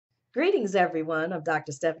Greetings, everyone. I'm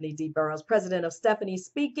Dr. Stephanie D. Burrows, president of Stephanie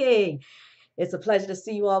Speaking. It's a pleasure to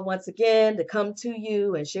see you all once again, to come to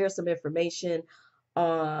you and share some information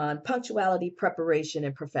on punctuality, preparation,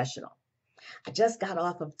 and professional. I just got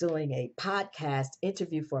off of doing a podcast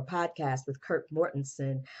interview for a podcast with Kurt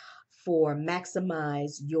Mortensen for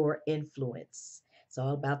Maximize Your Influence. It's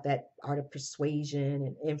all about that art of persuasion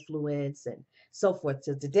and influence and so forth.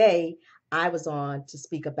 So today I was on to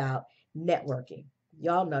speak about networking.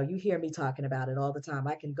 Y'all know, you hear me talking about it all the time.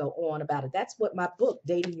 I can go on about it. That's what my book,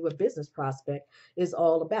 Dating Your Business Prospect, is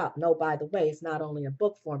all about. No, by the way, it's not only in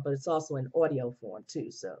book form, but it's also in audio form too.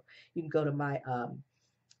 So you can go to my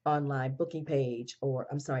online booking page, or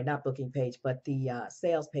I'm sorry, not booking page, but the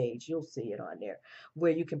sales page. You'll see it on there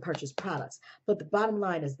where you can purchase products. But the bottom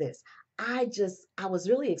line is this. I was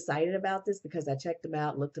really excited about this because I checked them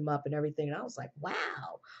out, looked them up and everything. And I was like,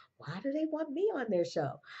 wow, why do they want me on their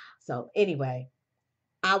show? So anyway,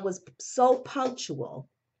 I was so punctual.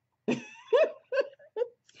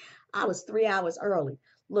 I was 3 hours early.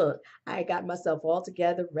 Look, I got myself all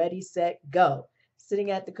together, ready, set, go.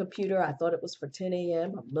 Sitting at the computer, I thought it was for 10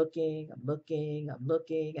 a.m. I'm looking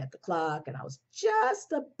at the clock, and I was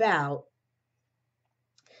just about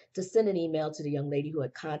to send an email to the young lady who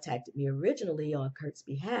had contacted me originally on Kurt's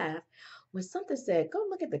behalf when something said, go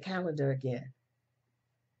look at the calendar again.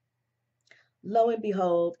 Lo and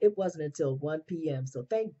behold, it wasn't until 1 p.m. So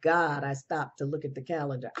thank God I stopped to look at the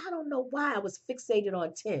calendar. I don't know why I was fixated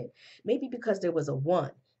on 10. Maybe because there was a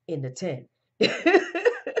 1 in the 10.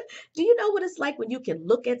 Do you know what it's like when you can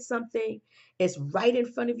look at something, it's right in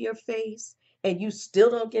front of your face, and you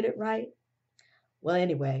still don't get it right? Well,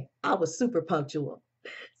 anyway, I was super punctual.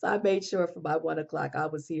 So I made sure for my 1 o'clock I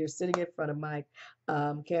was here sitting in front of my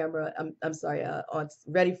camera. I'm sorry, on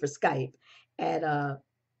ready for Skype at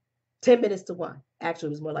 10 minutes to one. Actually, it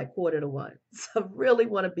was more like quarter to one. So I really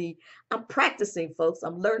want to be, I'm practicing, folks.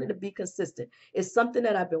 I'm learning to be consistent. It's something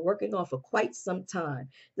that I've been working on for quite some time.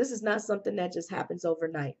 This is not something that just happens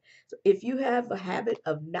overnight. So if you have a habit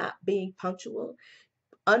of not being punctual,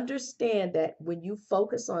 understand that when you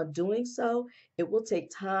focus on doing so, it will take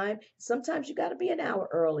time. Sometimes you got to be an hour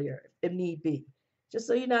earlier if need be, just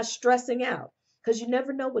so you're not stressing out. Because you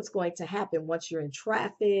never know what's going to happen once you're in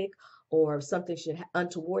traffic or something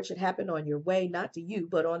untoward should happen on your way, not to you,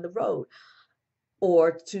 but on the road.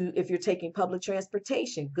 Or to if you're taking public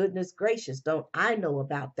transportation. Goodness gracious, don't I know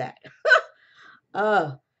about that?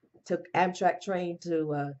 Uh, took Amtrak train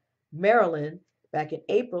to Maryland back in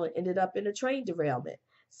April and ended up in a train derailment.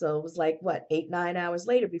 So it was like, what, 8, 9 hours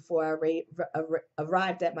later before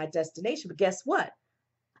arrived at my destination. But guess what?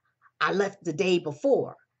 I left the day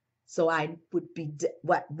before. So I would be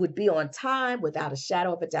what would be on time without a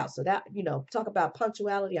shadow of a doubt. So that, talk about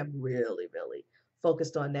punctuality. I'm really, really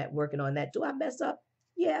focused on that, working on that. Do I mess up?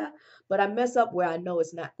 Yeah, but I mess up where I know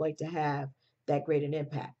it's not going to have that great an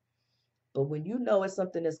impact. But when you know it's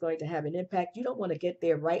something that's going to have an impact, you don't want to get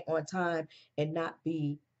there right on time and not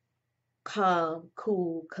be calm,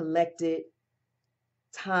 cool, collected,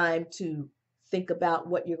 time to think about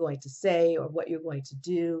what you're going to say or what you're going to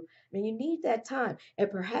do. I mean, you need that time and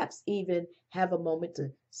perhaps even have a moment to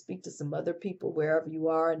speak to some other people wherever you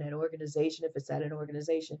are in that organization, if it's at an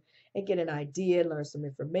organization, and get an idea, learn some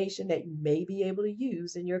information that you may be able to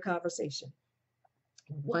use in your conversation.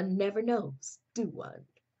 One never knows, do one?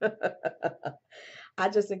 I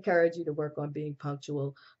just encourage you to work on being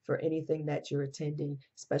punctual for anything that you're attending,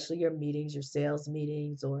 especially your meetings, your sales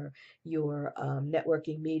meetings, or your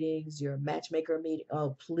networking meetings, your matchmaker meeting.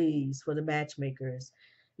 Oh, please, for the matchmakers.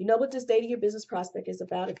 You know what this dating your business prospect is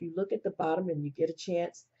about? If you look at the bottom and you get a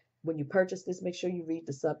chance, when you purchase this, make sure you read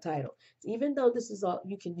the subtitle. Even though this is all,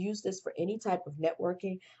 you can use this for any type of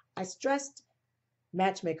networking. I stressed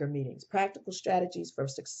matchmaker meetings, practical strategies for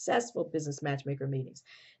successful business matchmaker meetings.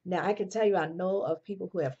 Now, I can tell you, I know of people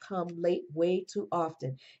who have come late way too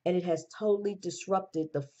often, and it has totally disrupted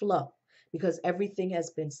the flow because everything has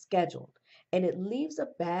been scheduled. And it leaves a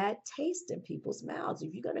bad taste in people's mouths.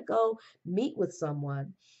 If you're going to go meet with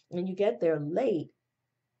someone and you get there late,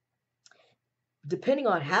 depending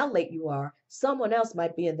on how late you are, someone else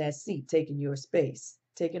might be in that seat taking your space,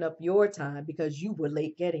 taking up your time because you were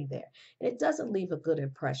late getting there. And it doesn't leave a good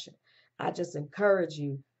impression. I just encourage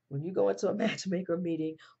you when you go into a matchmaker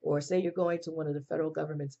meeting or say you're going to one of the federal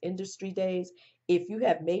government's industry days, if you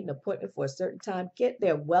have made an appointment for a certain time, get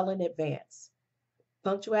there well in advance.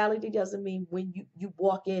 Punctuality doesn't mean when you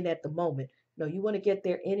walk in at the moment. No, you want to get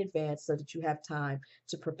there in advance so that you have time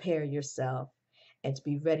to prepare yourself and to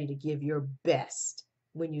be ready to give your best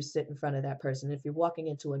when you sit in front of that person. If you're walking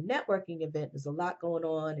into a networking event, there's a lot going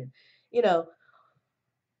on, and you know,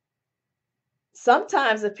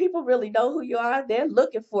 Sometimes if people really know who you are, they're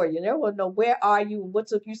looking for you. They want to know where are you and what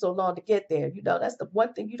took you so long to get there. That's the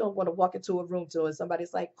one thing you don't want to walk into a room to, and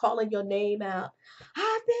somebody's like calling your name out.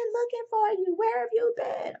 I've been looking for you. Where have you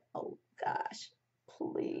been? Oh gosh,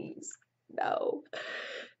 please, no.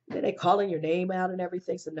 Then they calling your name out and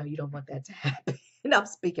everything. So no, you don't want that to happen. And I'm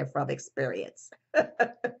speaking from experience.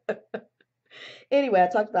 Anyway, I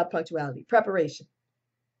talked about punctuality, preparation.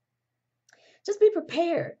 Just be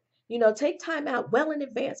prepared. Take time out well in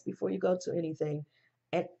advance before you go to anything.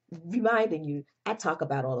 And reminding you, I talk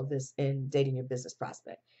about all of this in Dating Your Business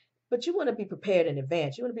Prospect. But you want to be prepared in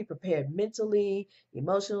advance. You want to be prepared mentally,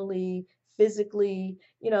 emotionally, physically,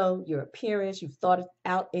 your appearance. You've thought it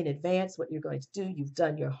out in advance what you're going to do. You've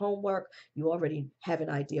done your homework. You already have an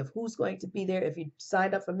idea of who's going to be there. If you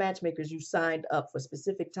signed up for matchmakers, you signed up for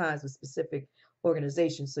specific times with specific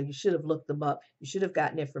organizations. So you should have looked them up. You should have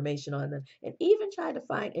gotten information on them, and even try to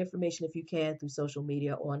find information if you can through social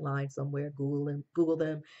media, online somewhere. Google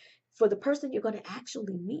them for the person you're going to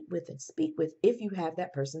actually meet with and speak with, if you have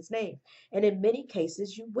that person's name. And in many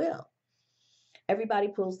cases, you will. Everybody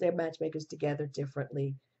pulls their matchmakers together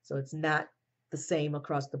differently, so it's not the same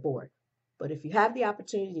across the board. But if you have the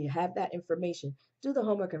opportunity to have that information, do the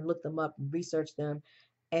homework and look them up and research them.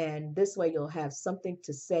 And this way, you'll have something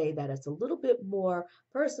to say that is a little bit more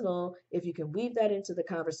personal. If you can weave that into the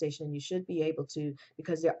conversation, you should be able to,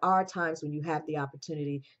 because there are times when you have the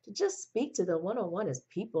opportunity to just speak to them one on one as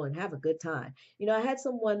people and have a good time. I had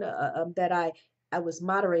someone that I was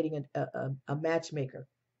moderating a matchmaker,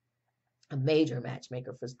 a major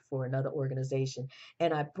matchmaker for another organization.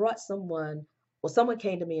 And I brought someone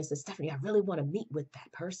came to me and said, Stephanie, I really want to meet with that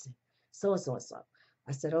person. So and so and so.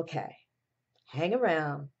 I said, okay, hang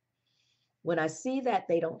around. When I see that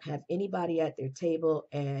they don't have anybody at their table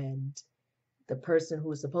and the person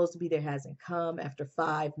who is supposed to be there hasn't come after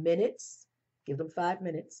 5 minutes, give them 5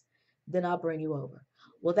 minutes, then I'll bring you over.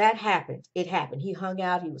 Well, that happened. It happened. He hung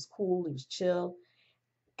out. He was cool. He was chill.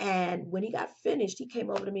 And when he got finished, he came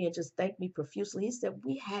over to me and just thanked me profusely. He said,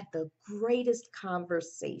 we had the greatest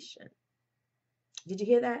conversation. Did you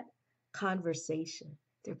hear that? Conversation.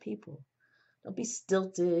 They're people. Don't be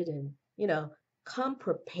stilted and, come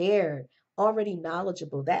prepared, already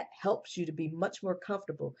knowledgeable. That helps you to be much more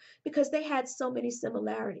comfortable because they had so many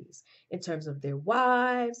similarities in terms of their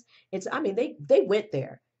wives. They went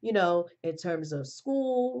there, in terms of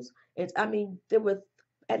schools. There were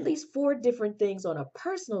at least four different things on a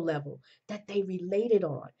personal level that they related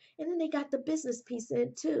on. And then they got the business piece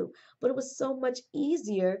in too. But it was so much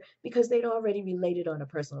easier because they'd already related on a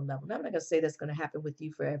personal level. Now, I'm not going to say that's going to happen with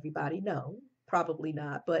you for everybody. No, probably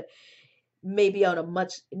not. But maybe on a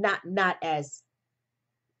much not as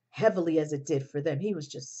heavily as it did for them. He was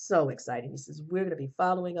just so excited. He says, we're going to be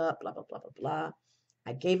following up, blah, blah, blah, blah, blah.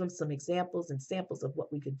 I gave him some examples and samples of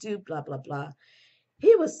what we could do, blah, blah, blah.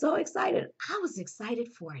 He was so excited. I was excited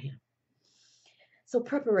for him. So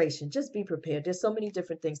preparation, just be prepared. There's so many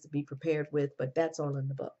different things to be prepared with, but that's all in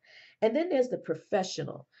the book. And then there's the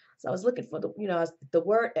professional. So I was looking for the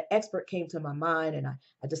word expert came to my mind, and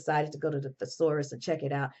I decided to go to the thesaurus and check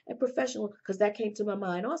it out. And professional, because that came to my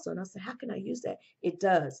mind also. And I said, how can I use that? It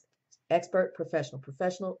does. Expert,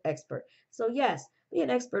 professional, expert. So yes, be an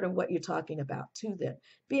expert in what you're talking about to them.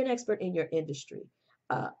 Be an expert in your industry,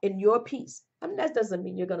 in your piece. That doesn't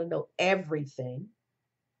mean you're going to know everything.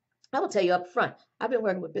 I will tell you up front, I've been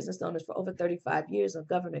working with business owners for over 35 years on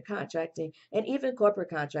government contracting and even corporate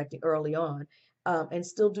contracting early on, and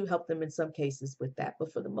still do help them in some cases with that.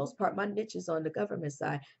 But for the most part, my niche is on the government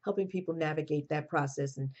side, helping people navigate that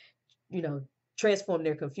process and, you know, transform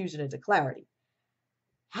their confusion into clarity.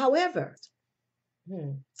 However,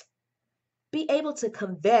 hmm, be able to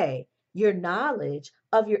convey your knowledge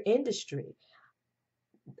of your industry.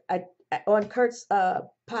 On Kurt's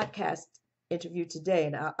podcast interview today,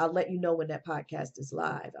 and I'll let you know when that podcast is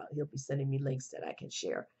live. He'll be sending me links that I can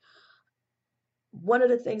share. One of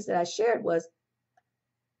the things that I shared was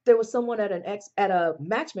there was someone at a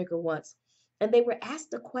matchmaker once, and they were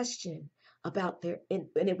asked a question about and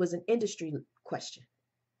it was an industry question,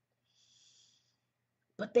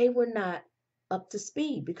 but they were not up to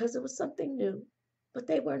speed because it was something new, but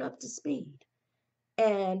they weren't up to speed,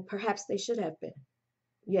 and perhaps they should have been.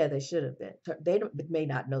 Yeah, they should have been. May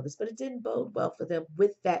not know this, but it didn't bode well for them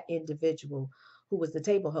with that individual who was the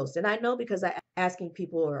table host. And I know because I asking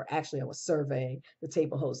people, or actually I was surveying the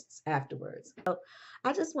table hosts afterwards. So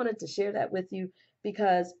I just wanted to share that with you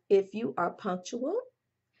because if you are punctual,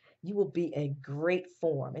 you will be in great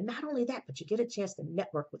form. And not only that, but you get a chance to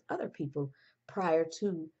network with other people prior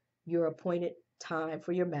to your appointed time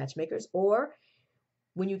for your matchmakers. Or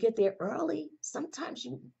when you get there early, sometimes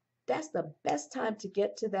that's the best time to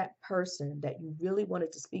get to that person that you really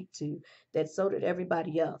wanted to speak to, that so did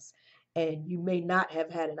everybody else. And you may not have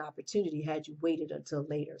had an opportunity had you waited until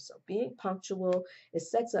later. So being punctual, it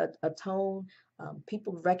sets a tone.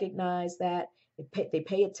 People recognize that. They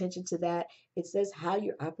pay attention to that. It says how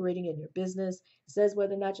you're operating in your business. It says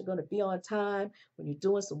whether or not you're going to be on time when you're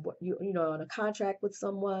doing some work, you know, on a contract with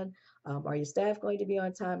someone. Are your staff going to be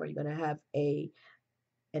on time? Are you going to have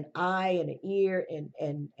an eye and an ear and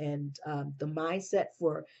the mindset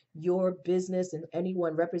for your business and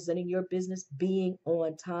anyone representing your business being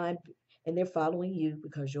on time, and they're following you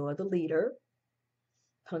because you're the leader.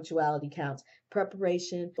 Punctuality counts.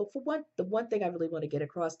 Preparation. But for one, the one thing I really want to get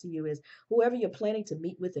across to you is whoever you're planning to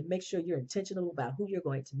meet with, and make sure you're intentional about who you're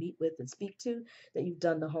going to meet with and speak to, that you've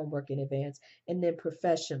done the homework in advance. And then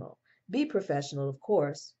professional. Be professional, of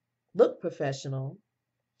course. Look professional.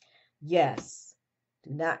 Yes.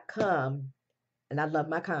 Do not come. And I love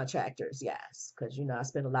my contractors, yes, because you know I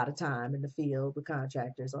spent a lot of time in the field with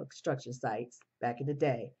contractors on construction sites back in the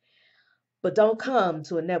day. But don't come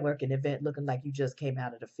to a networking event looking like you just came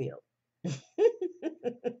out of the field.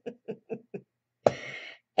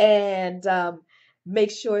 And make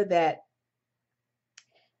sure that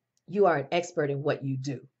you are an expert in what you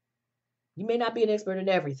do. You may not be an expert in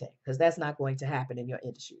everything because that's not going to happen in your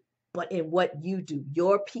industry, but in what you do,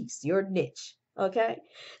 your piece, your niche. Okay.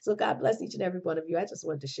 So God bless each and every one of you. I just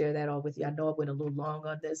wanted to share that all with you. I know I went a little long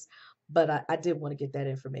on this, but I did want to get that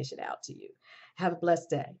information out to you. Have a blessed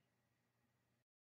day.